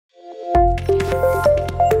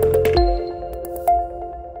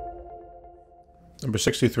Number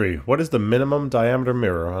 63. What is the minimum diameter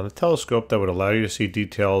mirror on a telescope that would allow you to see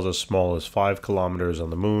details as small as 5 kilometers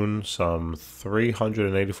on the moon, some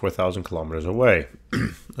 384,000 kilometers away?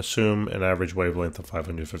 Assume an average wavelength of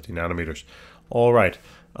 550 nanometers. All right.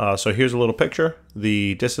 So here's a little picture.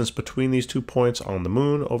 The distance between these 2 points on the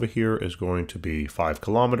moon over here is going to be 5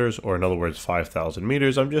 kilometers, or in other words, 5,000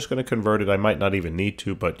 meters. I'm just going to convert it. I might not even need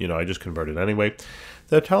to, but, I just converted anyway.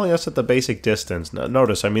 They're telling us that the basic distance,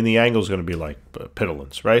 notice, I mean, the angle is going to be like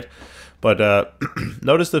piddlings, right? But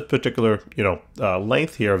notice the particular,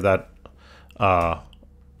 length here of that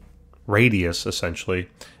radius, essentially,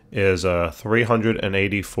 is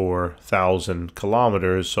 384,000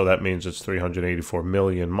 kilometers, so that means it's 384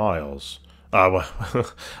 million miles.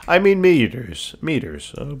 I mean meters.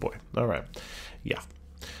 Oh boy. All right. Yeah.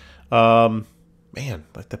 Man,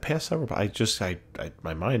 like the past several,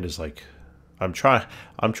 my mind is like, I'm trying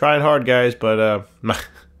hard, guys, but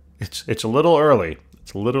it's a little early.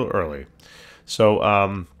 It's a little early.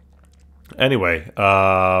 So anyway,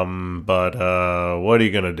 but what are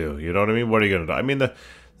you gonna do? You know what I mean? What are you gonna do? I mean, the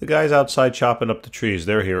guys outside chopping up the trees,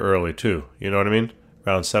 they're here early too. You know what I mean?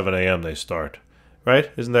 Around 7 a.m. they start.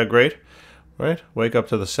 Right? Isn't that great? Right? Wake up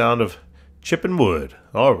to the sound of chipping wood.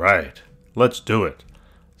 All right. Let's do it.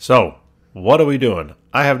 So, what are we doing?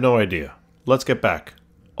 I have no idea. Let's get back.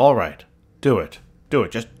 All right. Do it. Do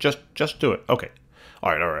it. Just do it. Okay.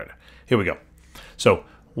 All right. Here we go. So,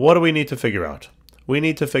 what do we need to figure out? We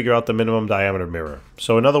need to figure out the minimum diameter mirror.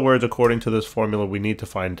 So in other words, according to this formula, we need to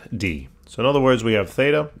find D. So in other words, we have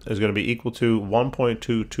theta is going to be equal to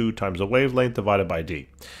 1.22 times the wavelength divided by D.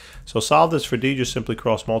 So solve this for D, just simply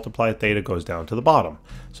cross multiply. Theta goes down to the bottom.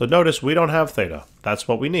 So notice we don't have theta. That's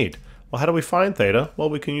what we need. Well, how do we find theta? Well,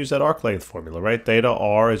 we can use that arc length formula, right? Theta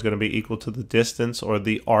R is going to be equal to the distance, or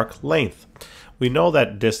the arc length. We know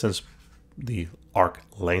that distance, the arc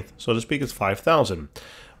length, so to speak, is 5,000.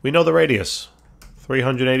 We know the radius,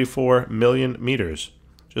 384 million meters.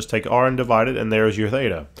 Just take R and divide it, and there's your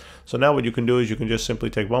theta. So now what you can do is you can just simply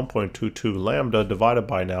take 1.22 lambda divided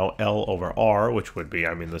by now L over R, which would be,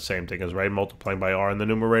 the same thing as, right, multiplying by R in the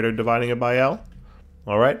numerator, dividing it by L.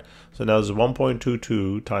 All right, so now this is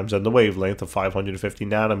 1.22 times then the wavelength of 550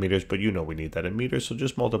 nanometers, but we need that in meters, so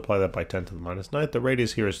just multiply that by 10 to the minus 9th. The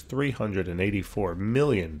radius here is 384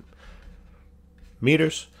 million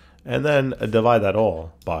meters, and then divide that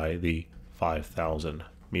all by the 5,000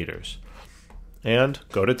 meters. And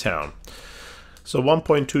go to town. So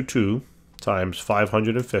 1.22 times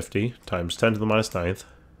 550 times 10 to the minus 9th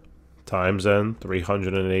times then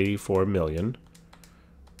 384 million.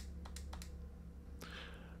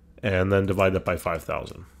 And then divide that by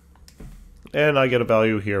 5,000. And I get a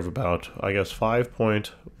value here of about,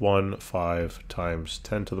 5.15 times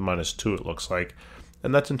 10 to the minus 2, it looks like.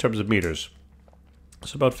 And that's in terms of meters.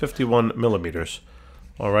 So about 51 millimeters.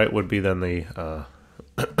 All right, would be then the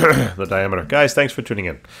the diameter. Guys, thanks for tuning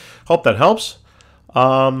in. Hope that helps.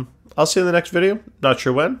 I'll see you in the next video. Not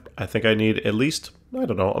sure when. I think I need at least,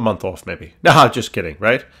 a month off maybe. No, just kidding,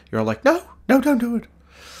 right? You're all like, no, don't do it.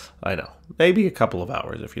 I know. Maybe a couple of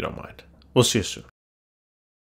hours if you don't mind. We'll see you soon.